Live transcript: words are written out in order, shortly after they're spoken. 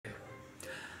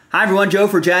Hi everyone, Joe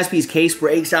for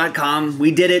JaspysCaseBreaks.com.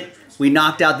 We did it. We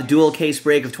knocked out the dual case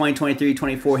break of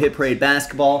 2023-24 Hit Parade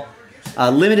Basketball.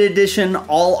 Limited edition,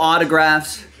 all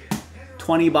autographs,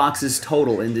 20 boxes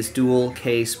total in this dual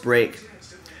case break.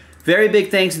 Very big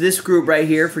thanks to this group right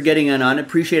here for getting in on it.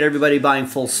 Appreciate everybody buying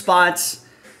full spots.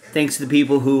 Thanks to the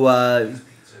people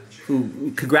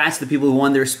congrats to the people who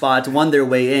won their spots, won their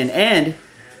way in, and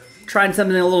trying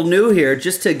something a little new here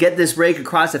just to get this break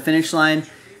across the finish line.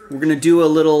 We're going to do a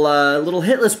little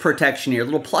hit list protection here. A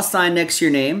little plus sign next to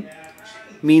your name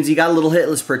means you got a little hit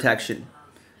list protection.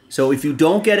 So if you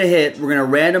don't get a hit, we're going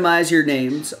to randomize your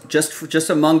names just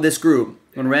among this group.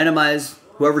 We're going to randomize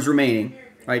whoever's remaining,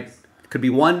 right? Could be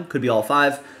one, could be all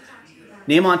five.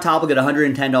 Name on top will get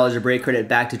 $110 of break credit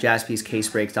back to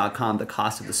JaspysCaseBreaks.com, the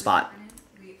cost of the spot.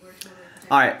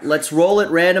 All right, let's roll it,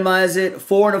 randomize it.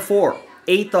 4 and a 4.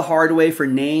 8 the hard way for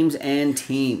names and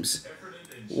teams.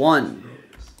 1,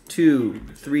 2,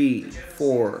 3,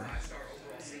 4.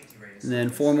 And then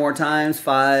 4 more times.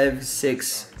 5,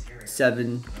 6,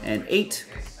 7, and 8.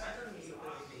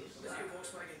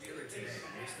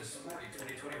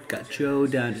 Got Joe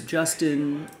down to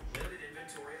Justin.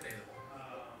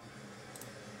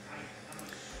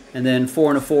 And then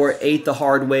 4 and a 4, 8 the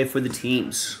hard way for the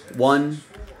teams. 1,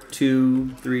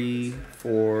 2, 3,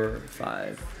 4,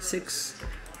 5, 6,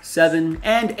 7,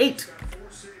 and 8.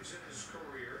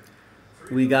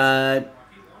 We got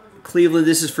Cleveland,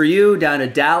 this is for you, down to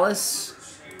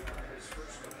Dallas.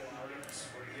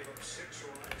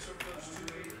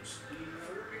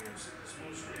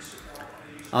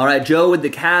 All right, Joe with the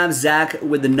Cavs, Zach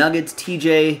with the Nuggets,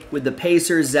 TJ with the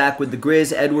Pacers, Zach with the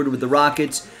Grizz, Edward with the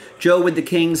Rockets, Joe with the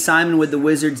Kings, Simon with the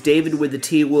Wizards, David with the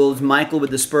T-Wolves, Michael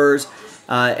with the Spurs,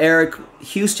 Eric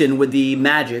Houston with the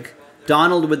Magic,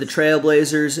 Donald with the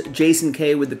Trailblazers, Jason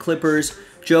K with the Clippers,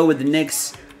 Joe with the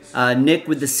Knicks, Nick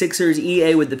with the Sixers,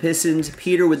 EA with the Pistons,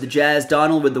 Peter with the Jazz,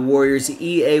 Donald with the Warriors,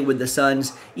 EA with the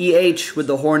Suns, EH with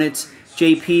the Hornets,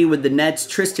 JP with the Nets,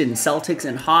 Tristan, Celtics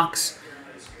and Hawks,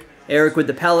 Eric with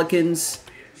the Pelicans,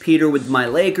 Peter with my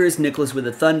Lakers, Nicholas with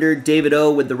the Thunder, David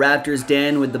O with the Raptors,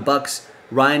 Dan with the Bucks,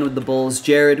 Ryan with the Bulls,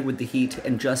 Jared with the Heat,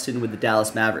 and Justin with the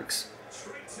Dallas Mavericks.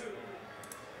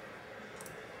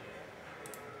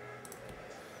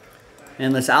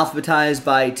 And let's alphabetize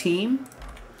by team.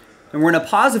 And we're going to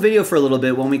pause the video for a little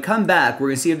bit. When we come back, we're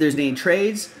going to see if there's any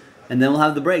trades, and then we'll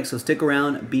have the break. So stick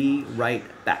around. Be right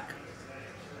back.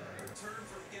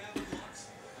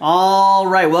 All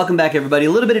right, welcome back, everybody. A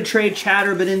little bit of trade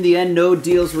chatter, but in the end, no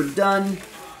deals were done.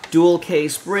 Dual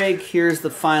case break. Here's the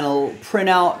final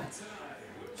printout.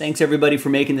 Thanks, everybody, for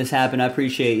making this happen. I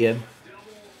appreciate you.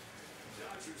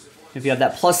 If you have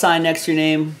that plus sign next to your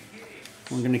name,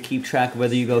 we're going to keep track of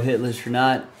whether you go hitless or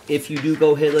not. If you do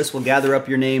go hitless, we'll gather up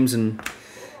your names, and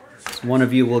one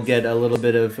of you will get a little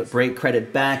bit of break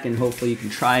credit back, and hopefully you can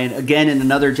try it again in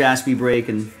another Jaspy break,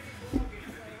 and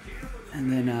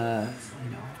then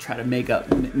try to make up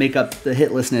the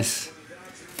hitlessness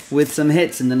with some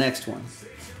hits in the next one.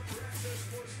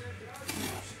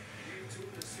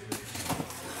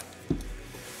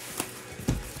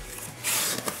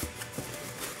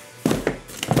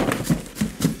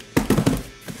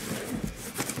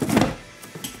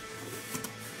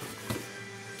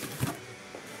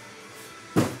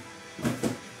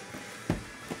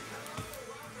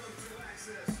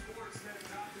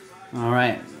 All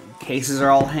right, cases are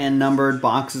all hand numbered,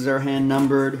 boxes are hand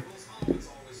numbered. Let's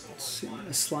see, I'm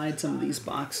gonna slide some of these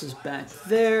boxes back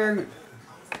there.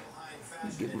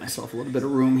 Give myself a little bit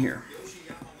of room here.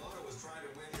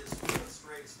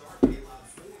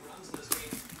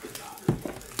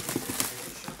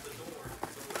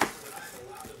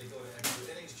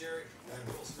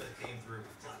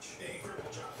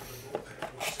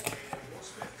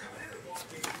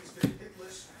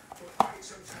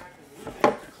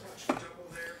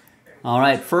 All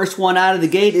right, first one out of the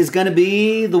gate is going to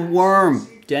be the Worm,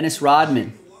 Dennis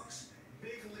Rodman.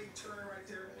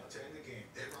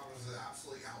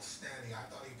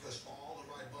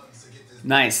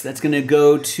 Nice. That's going to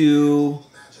go to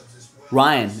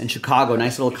Ryan in Chicago.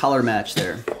 Nice little color match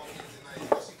there.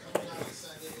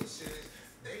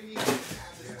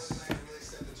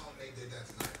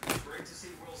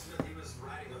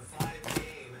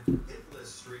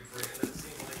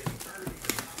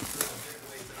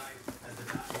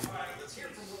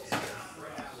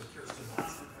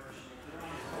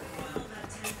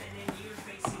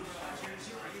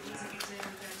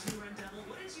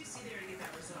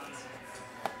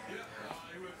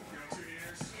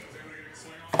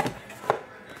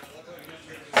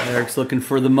 Eric's looking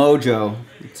for the mojo.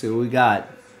 Let's see what we got.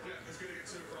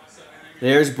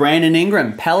 There's Brandon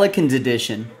Ingram, Pelicans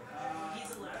edition.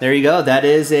 There you go. That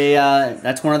is a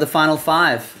that's one of the final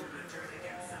 5.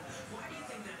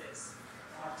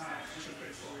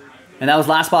 And that was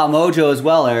Last Spot Mojo as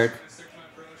well, Eric.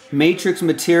 Matrix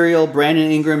Material, Brandon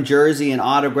Ingram jersey and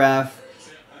autograph.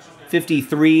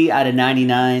 53 out of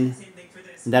 99.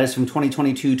 And that is from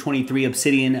 2022-23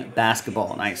 Obsidian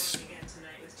Basketball. Nice.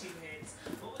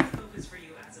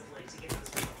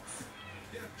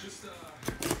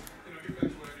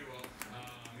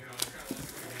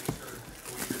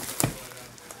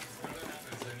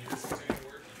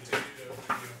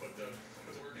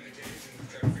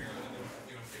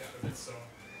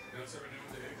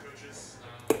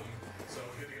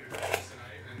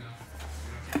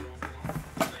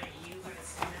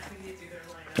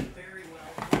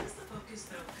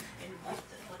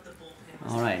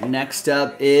 All right, next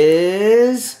up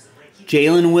is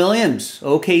Jalen Williams,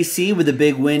 OKC with a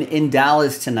big win in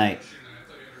Dallas tonight.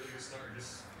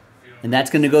 And that's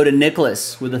going to go to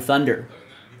Nicholas with the Thunder.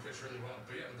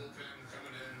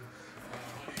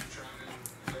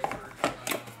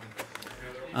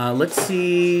 Let's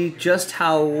see just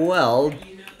how well how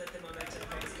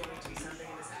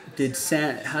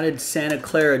did Santa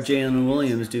Clara Jalen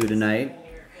Williams do tonight?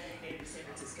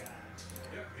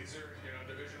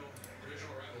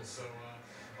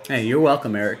 Hey, you're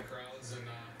welcome, Eric.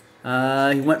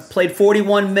 He played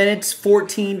 41 minutes,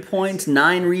 14 points,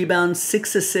 9 rebounds,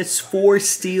 6 assists, 4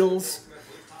 steals.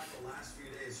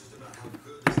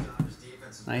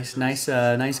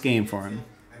 Nice game for him.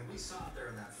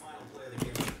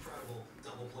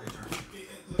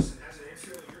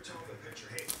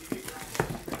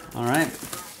 All right,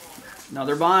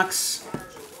 another box.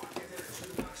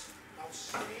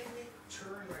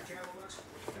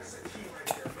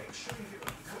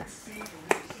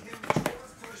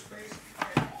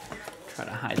 Try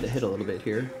to hide the hit a little bit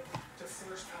here.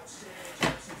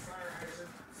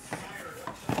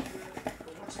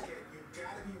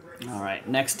 All right,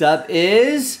 next up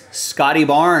is Scotty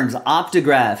Barnes,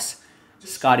 autographs.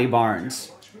 Scotty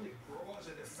Barnes.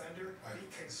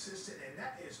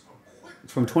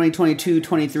 From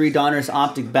 2022-23 Donruss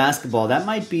Optic Basketball. That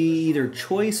might be either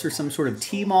Choice or some sort of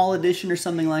T-Mall edition or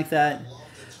something like that.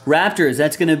 Raptors,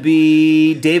 that's going to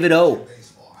be David O.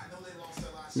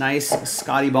 Nice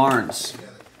Scotty Barnes.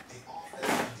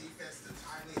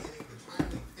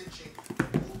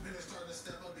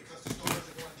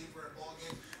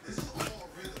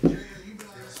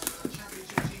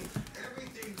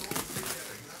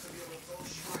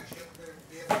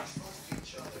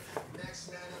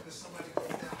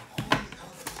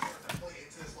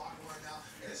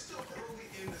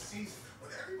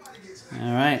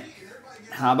 All right.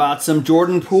 How about some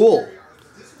Jordan Poole?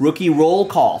 Rookie roll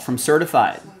call from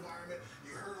Certified.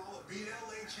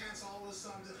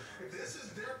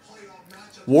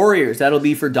 Warriors, that'll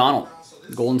be for Donald.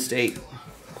 Golden State.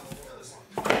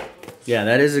 Yeah,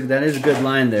 that is a good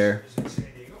line there.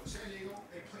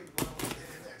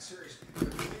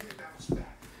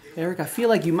 Eric, I feel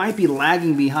like you might be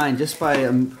lagging behind just by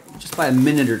a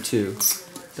minute or two.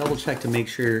 Double check to make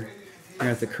sure you're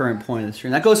at the current point of the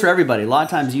stream. That goes for everybody. A lot of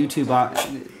times YouTube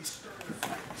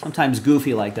sometimes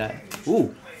goofy like that.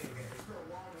 Ooh.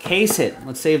 Case hit.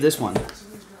 Let's save this one.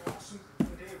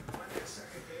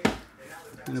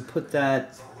 I'm going to put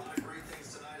that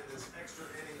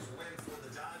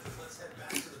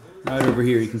right over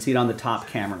here. You can see it on the top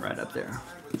camera right up there.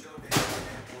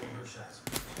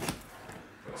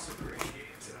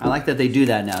 I like that they do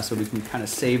that now, so we can kind of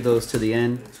save those to the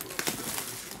end.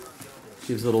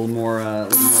 Gives a little more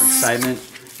excitement.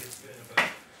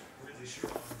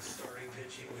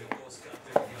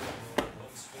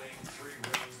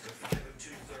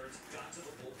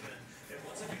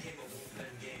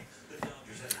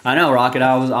 I know, Rocket.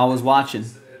 I was watching.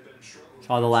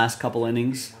 Saw the last couple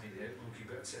innings.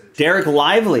 Derek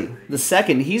Lively, the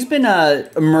second. He's been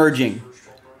emerging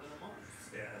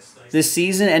this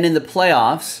season and in the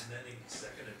playoffs.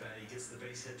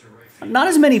 Not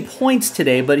as many points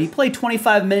today, but he played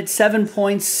 25 minutes, 7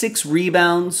 points, 6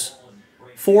 rebounds,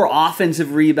 4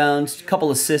 offensive rebounds, a couple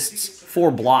assists,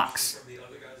 4 blocks.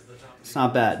 It's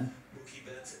not bad.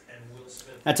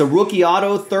 That's a rookie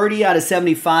auto, 30 out of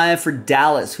 75 for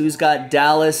Dallas. Who's got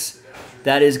Dallas?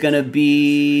 That is going to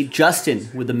be Justin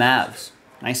with the Mavs.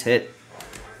 Nice hit.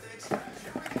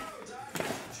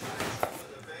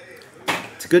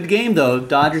 It's a good game, though.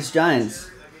 Dodgers-Giants.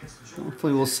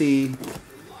 Hopefully we'll see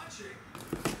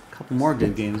a couple more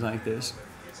good games like this.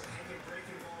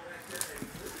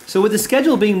 So with the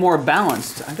schedule being more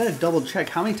balanced, I got to double check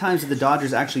how many times did the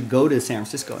Dodgers actually go to San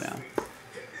Francisco now?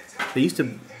 They used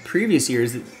to, previous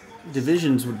years, the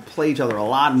divisions would play each other a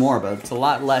lot more, but it's a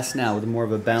lot less now with more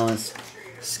of a balanced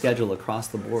schedule across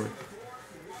the board,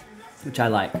 which I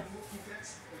like.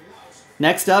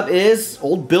 Next up is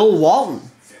old Bill Walton.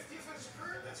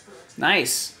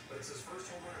 Nice.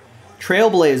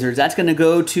 Trailblazers, that's going to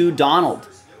go to Donald.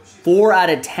 4 out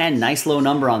of 10. Nice low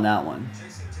number on that one.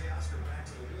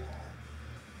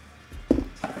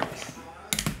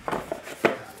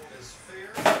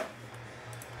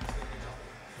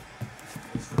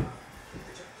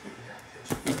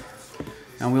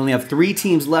 And we only have 3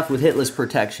 teams left with hitless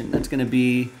protection. That's going to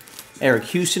be Eric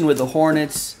Houston with the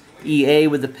Hornets, EA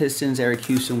with the Pistons, Eric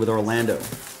Houston with Orlando.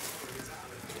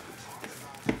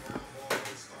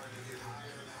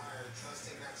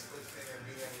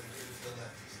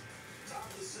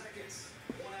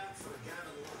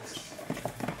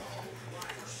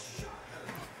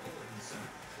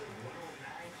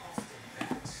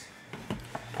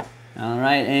 All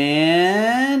right,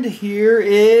 and here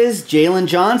is Jalen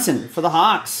Johnson for the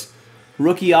Hawks.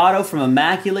 Rookie auto from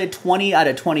Immaculate, 20 out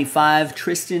of 25,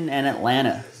 Tristan and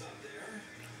Atlanta.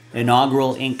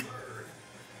 Inaugural ink.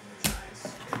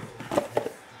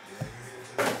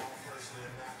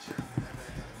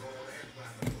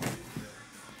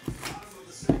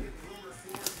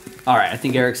 All right, I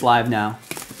think Eric's live now.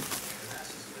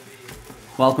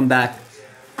 Welcome back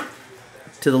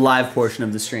to the live portion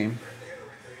of the stream.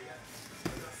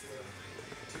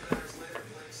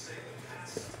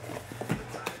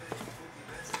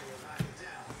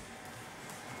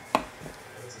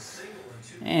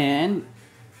 And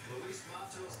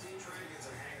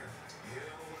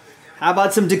how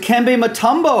about some Dikembe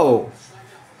Mutombo?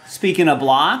 Speaking of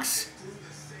blocks,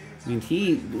 I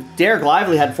mean, Derek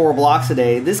Lively had 4 blocks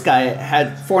today. This guy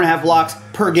had 4.5 blocks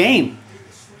per game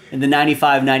in the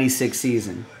 95-96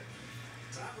 season.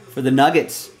 For the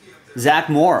Nuggets, Zach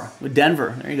Moore with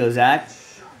Denver. There you go, Zach.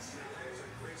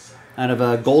 Out of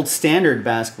a Gold Standard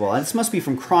basketball. This must be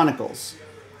from Chronicles.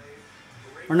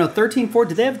 Or no, 13-14.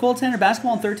 Did they have Gold Standard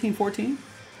basketball in 13-14?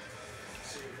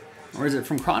 Or is it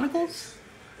from Chronicles?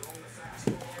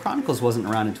 Chronicles wasn't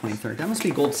around in 2013. That must be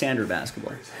Gold Standard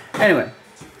basketball. Anyway.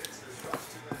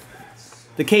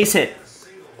 The case hit.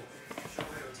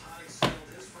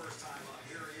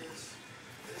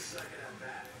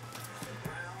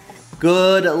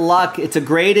 Good luck. It's a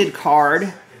graded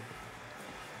card.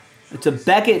 It's a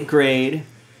Beckett grade.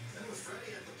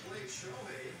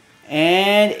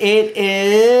 And it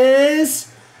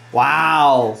is,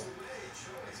 wow,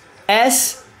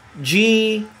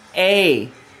 SGA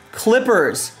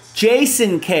Clippers,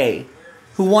 Jason K,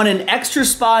 who won an extra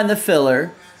spot in the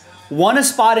filler, won a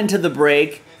spot into the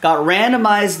break, got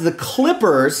randomized the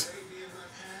Clippers,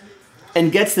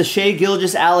 and gets the Shai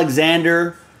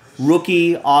Gilgeous-Alexander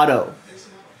rookie auto.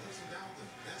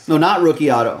 No, not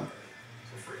rookie auto,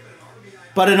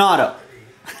 but an auto.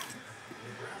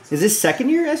 Is this second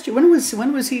year SG?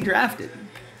 When was he drafted?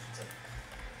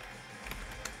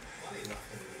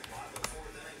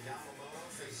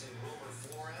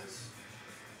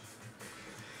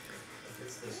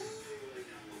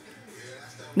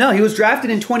 No, he was drafted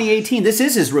in 2018. This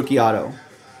is his rookie auto.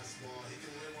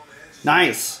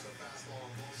 Nice.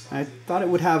 I thought it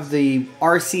would have the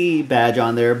RC badge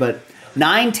on there, but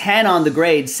 9-10 on the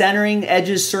grade. Centering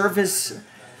edges, surface.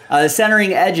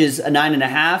 Centering edges a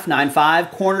 9.5,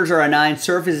 9.5. Corners are a 9.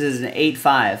 Surface is an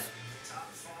 8.5.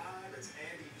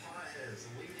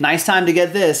 Nice time to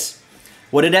get this.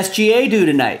 What did SGA do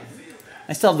tonight?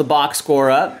 I still have the box score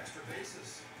up.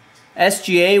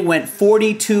 SGA went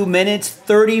 42 minutes,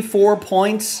 34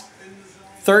 points,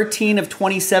 13 of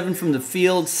 27 from the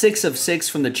field, 6 of 6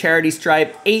 from the charity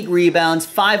stripe, 8 rebounds,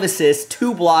 5 assists,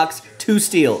 2 blocks, 2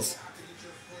 steals.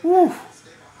 Whew.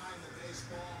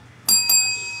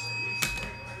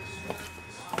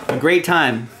 A great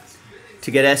time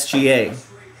to get SGA.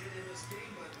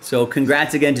 So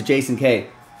congrats again to Jason K.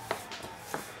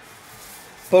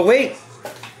 But wait,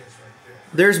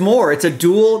 there's more. It's a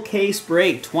dual case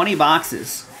break, 20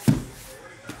 boxes.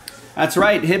 That's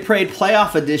right, Hit Parade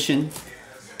Playoff Edition.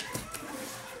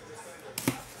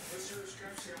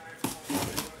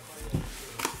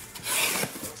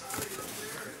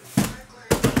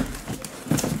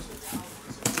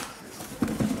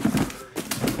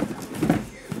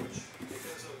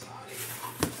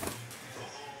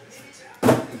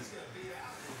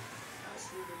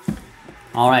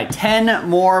 All right, 10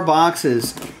 more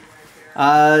boxes.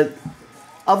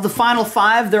 Of the final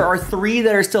 5, there are 3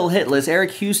 that are still hitless.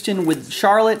 Eric Houston with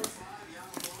Charlotte,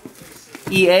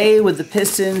 EA with the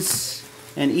Pistons,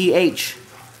 and EH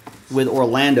with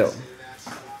Orlando.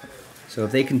 So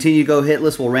if they continue to go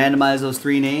hitless, we'll randomize those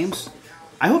 3 names.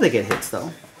 I hope they get hits,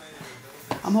 though.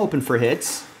 I'm hoping for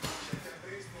hits.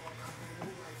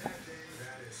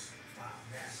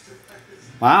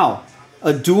 Wow.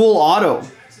 A dual auto.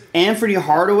 Anthony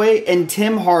Hardaway and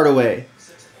Tim Hardaway.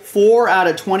 4 out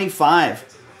of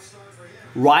 25.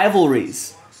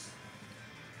 Rivalries.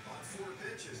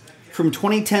 From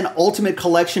 2010 Ultimate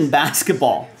Collection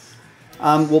Basketball.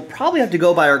 We'll probably have to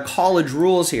go by our college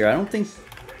rules here. I think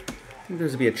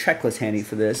there's going to be a checklist handy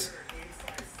for this.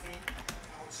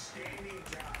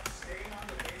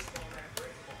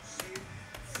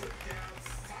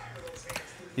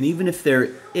 And even if there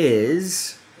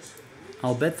is,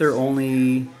 I'll bet they're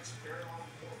only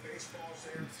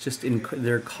just in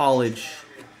their college.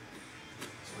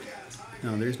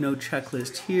 No, there's no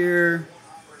checklist here.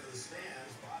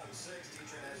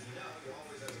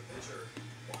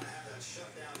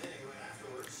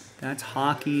 That's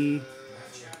hockey.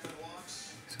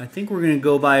 So I think we're going to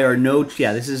go by our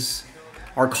yeah, this is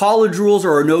our college rules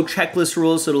or our no checklist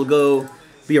rules. So it'll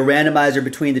be a randomizer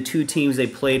between the two teams they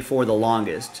played for the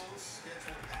longest.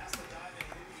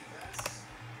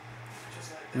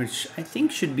 Which I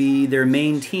think should be their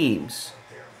main teams.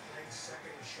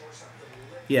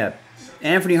 Yeah,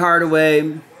 Anthony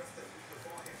Hardaway.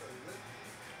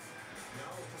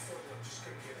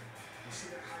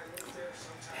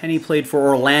 Penny played for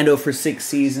Orlando for 6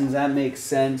 seasons. That makes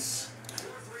sense.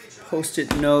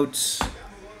 Post-it notes,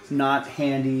 not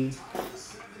handy.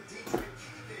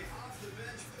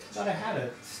 Thought I had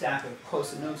a stack of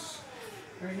post-it notes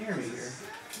right near me here.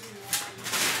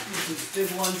 These big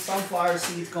ones, sunflower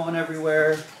seeds going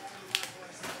everywhere.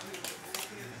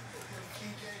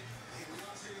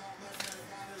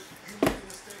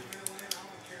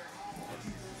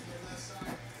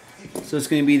 So it's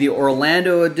going to be the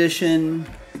Orlando edition.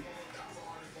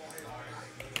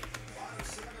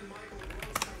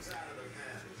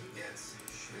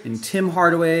 And Tim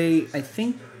Hardaway, I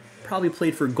think, probably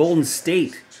played for Golden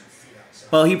State.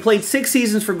 Well, he played 6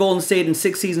 seasons for Golden State and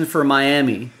 6 seasons for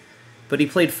Miami. But he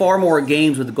played far more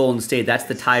games with Golden State. That's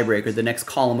the tiebreaker. The next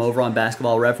column over on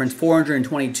Basketball Reference.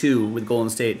 422 with Golden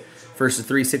State versus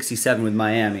 367 with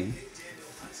Miami.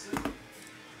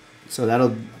 So it'll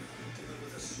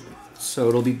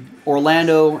be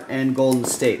Orlando and Golden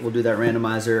State. We'll do that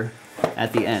randomizer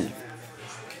at the end.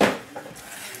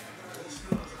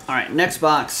 All right, next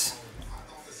box.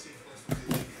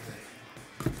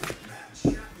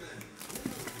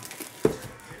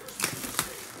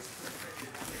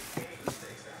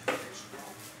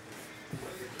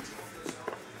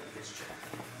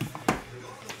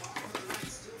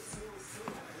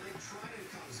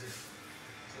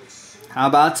 How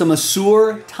about some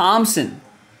Asur Thompson?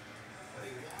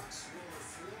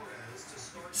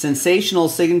 Sensational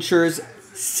signatures,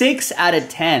 6 out of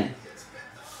 10.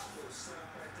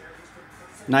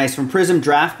 Nice, from Prism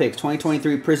Draft Picks,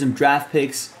 2023 Prism Draft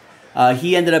Picks.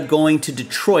 He ended up going to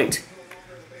Detroit.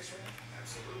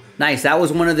 Nice, that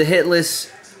was one of the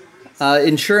hitless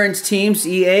insurance teams.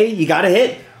 EA, you got to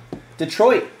hit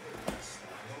Detroit.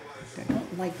 I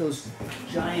don't like those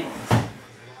giant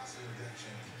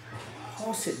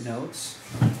post-it notes.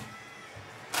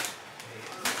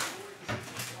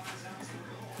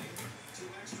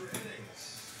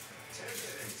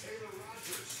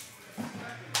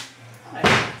 I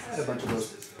had a bunch of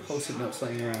those post-it notes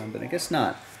laying around, but I guess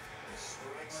not.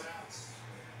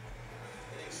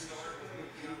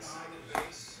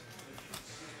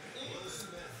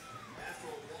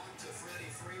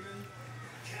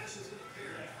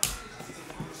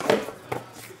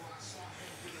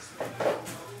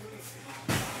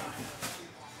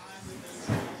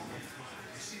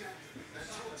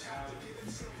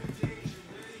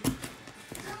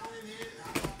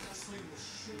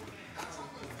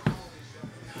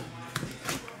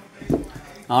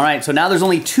 All right, so now there's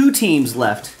only 2 teams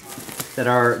left that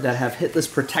have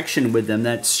hitless protection with them.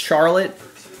 That's Charlotte,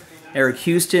 Eric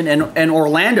Houston, and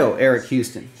Orlando, Eric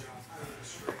Houston.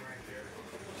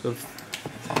 So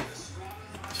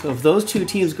if those 2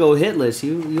 teams go hitless,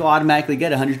 you automatically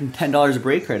get $110 of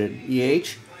break credit,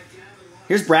 EH.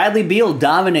 Here's Bradley Beal,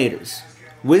 Dominators.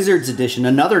 Wizards edition,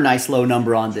 another nice low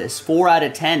number on this. 4 out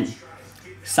of 10.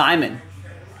 Simon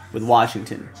with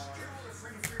Washington.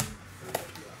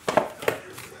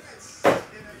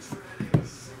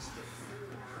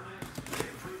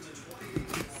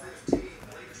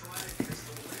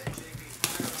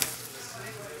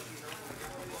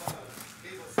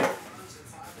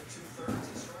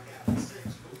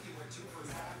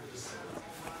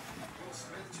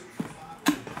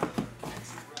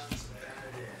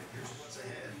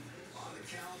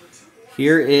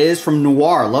 Here is from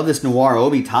Noir. Love this Noir.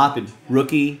 Obi Toppin.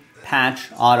 Rookie patch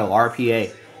auto.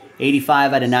 RPA.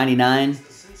 85 out of 99.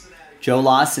 Joe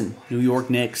Lawson. New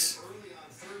York Knicks.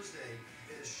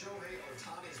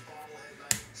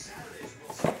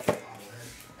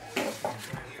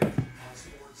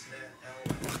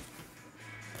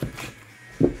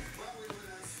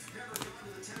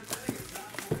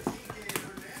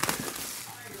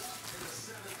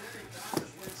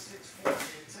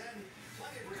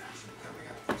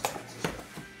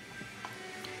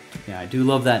 Yeah, I do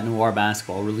love that Noir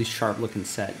basketball. Really sharp looking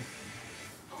set.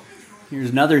 Here's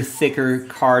another thicker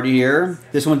card here.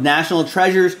 This one's National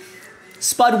Treasures.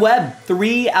 Spud Webb,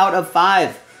 3 out of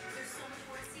 5.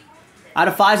 Out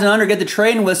of 5s and under, get the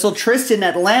train whistle. Tristan,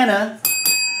 Atlanta.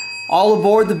 All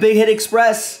aboard the Big Hit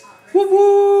Express. Whoop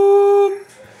whoop.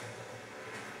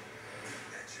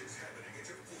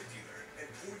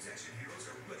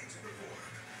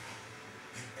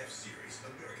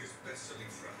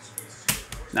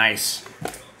 Nice.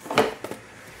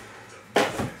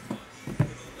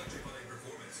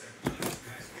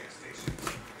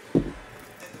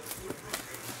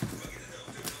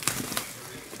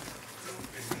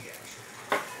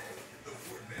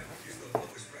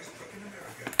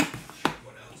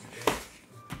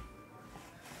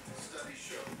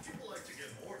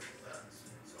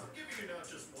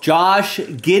 Josh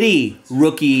Giddey,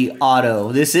 rookie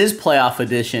auto. This is playoff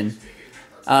edition.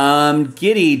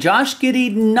 Josh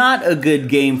Giddey, not a good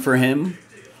game for him.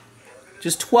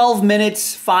 Just 12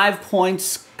 minutes, 5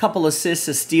 points, couple assists,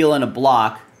 a steal, and a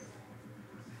block.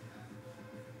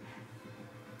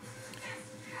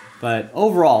 But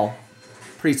overall,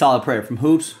 pretty solid player from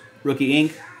Hoops, Rookie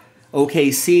Inc.,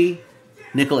 OKC,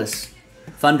 Nicholas,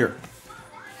 Thunder.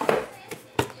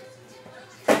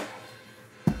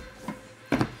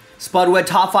 Spud Webb,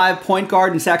 top 5 point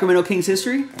guard in Sacramento Kings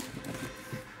history.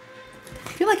 I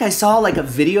feel like I saw like a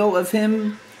video of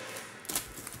him.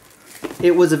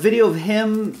 It was a video of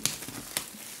him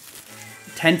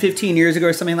 10, 15 years ago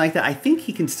or something like that. I think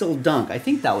he can still dunk. I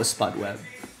think that was Spud Webb.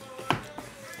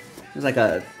 It was like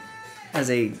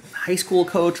as a high school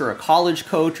coach or a college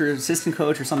coach or assistant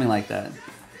coach or something like that.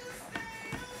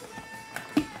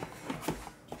 I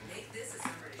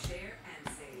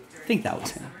think that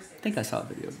was him. I think I saw a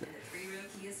video of that.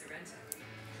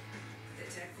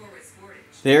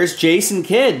 There's Jason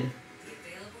Kidd.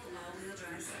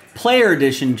 Player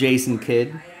edition Jason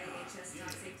Kidd.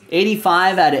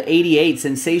 85 out of 88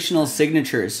 sensational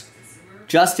signatures.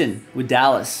 Justin with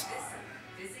Dallas.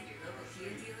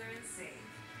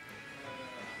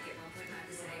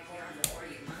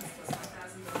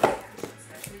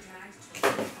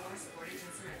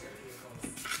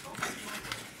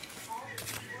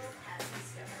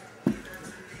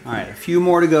 All right, a few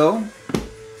more to go.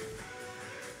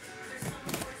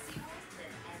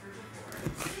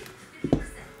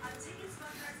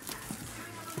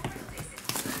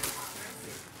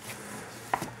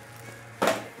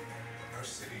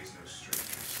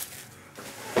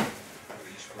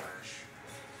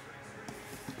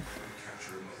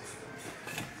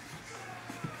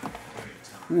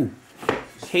 Ooh,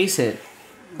 case hit.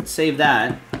 Let's save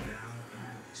that.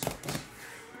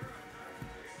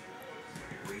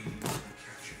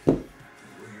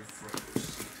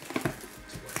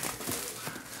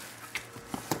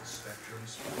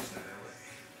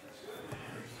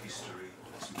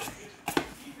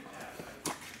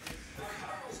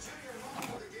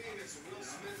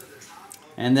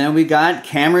 And then we got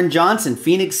Cameron Johnson,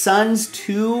 Phoenix Suns,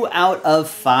 2 out of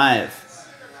 5.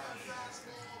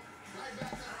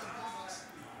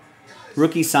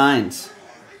 Rookie signs.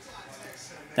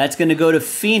 That's going to go to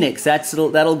Phoenix.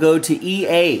 That'll go to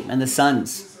EA and the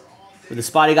Suns. With the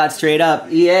spot he got straight up.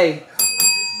 EA.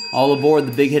 All aboard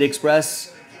the Big Hit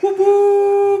Express. Whoop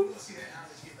whoop.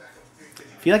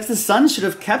 I feel like the Suns should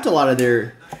have kept a lot of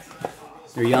their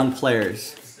young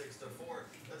players.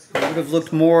 They would have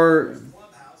looked more...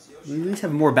 We at least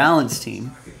have a more balanced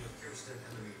team.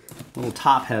 A little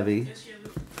top heavy.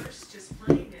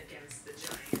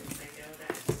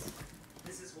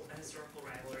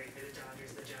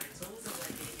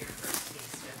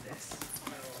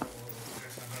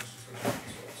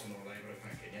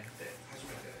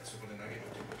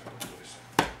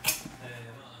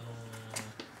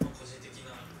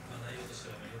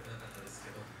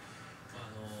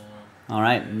 All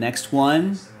right, next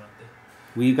one.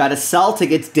 We've got a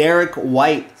Celtic. It's Derek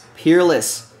White.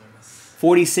 Peerless.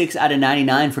 46 out of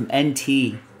 99 from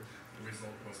NT.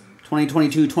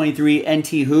 2022-23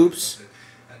 NT Hoops.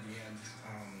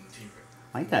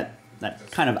 I like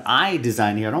that kind of eye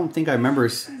design here. I don't think I remember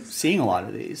seeing a lot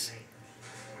of these.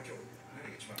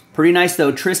 Pretty nice,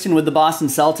 though. Tristan with the Boston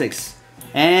Celtics.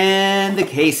 And the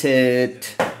case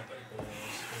hit.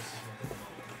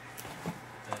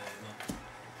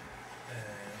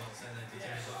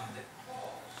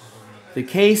 The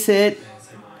case hit.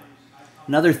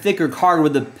 Another thicker card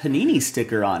with a Panini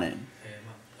sticker on it.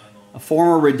 A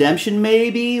former redemption,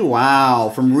 maybe? Wow.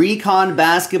 From Recon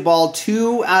Basketball,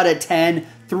 2 out of 10.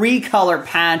 3-color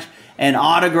patch and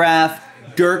autograph.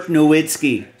 Dirk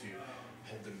Nowitzki.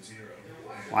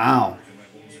 Wow.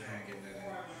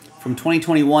 From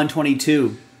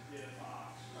 2021-22.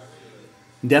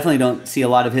 Definitely don't see a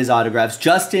lot of his autographs.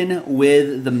 Justin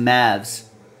with the Mavs.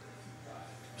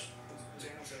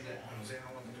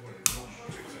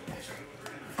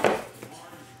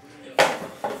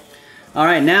 All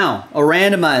right, now a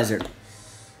randomizer.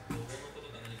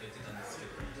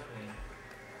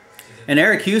 And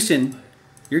Eric Houston,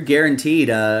 you're guaranteed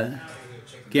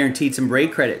some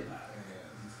break credit,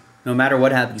 no matter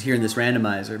what happens here in this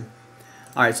randomizer.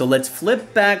 All right, so let's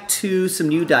flip back to some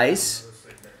new dice.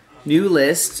 New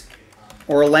list.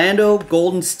 Orlando,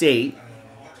 Golden State.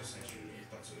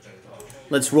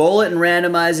 Let's roll it and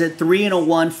randomize it. 3 and a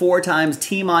 1, 4 times.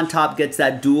 Team on top gets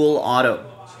that dual auto.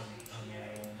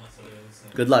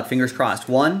 Good luck. Fingers crossed.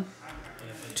 1,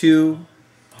 2,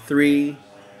 3,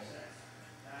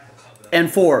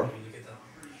 and 4.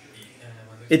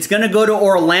 It's going to go to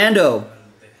Orlando.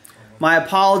 My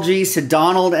apologies to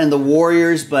Donald and the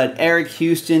Warriors, but Eric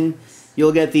Houston,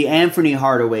 you'll get the Anthony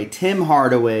Hardaway, Tim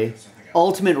Hardaway,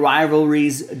 Ultimate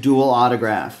Rivalries dual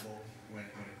autograph.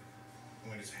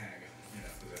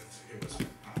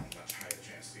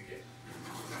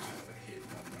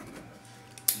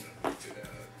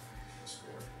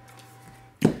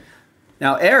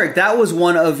 Now, Eric, that was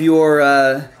one of your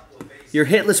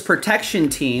hitless protection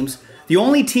teams. The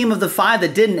only team of the 5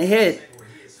 that didn't hit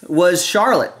was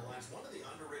Charlotte.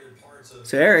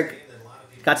 So, Eric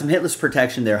got some hitless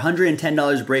protection there.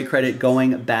 $110 break credit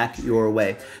going back your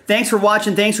way. Thanks for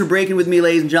watching. Thanks for breaking with me,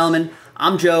 ladies and gentlemen.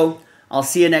 I'm Joe. I'll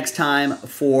see you next time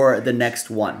for the next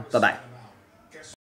one. Bye-bye.